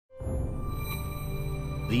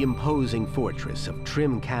The imposing fortress of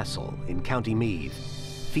Trim Castle in County Meath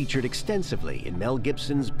featured extensively in Mel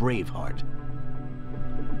Gibson's Braveheart.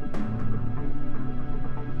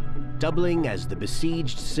 Doubling as the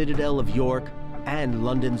besieged citadel of York and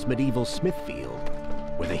London's medieval Smithfield,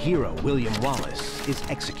 where the hero William Wallace is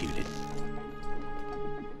executed.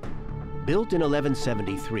 Built in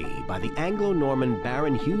 1173 by the Anglo-Norman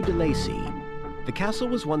Baron Hugh de Lacy, the castle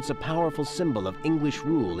was once a powerful symbol of English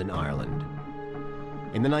rule in Ireland.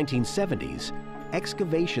 In the 1970s,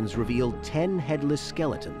 excavations revealed 10 headless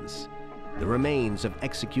skeletons, the remains of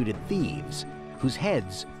executed thieves whose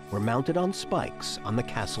heads were mounted on spikes on the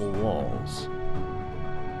castle walls.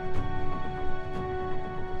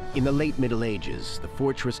 In the late Middle Ages, the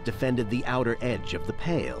fortress defended the outer edge of the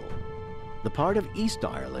Pale, the part of East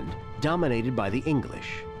Ireland dominated by the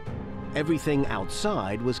English. Everything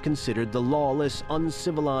outside was considered the lawless,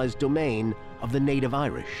 uncivilized domain of the native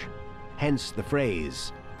Irish, hence the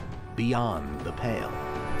phrase, "beyond the Pale."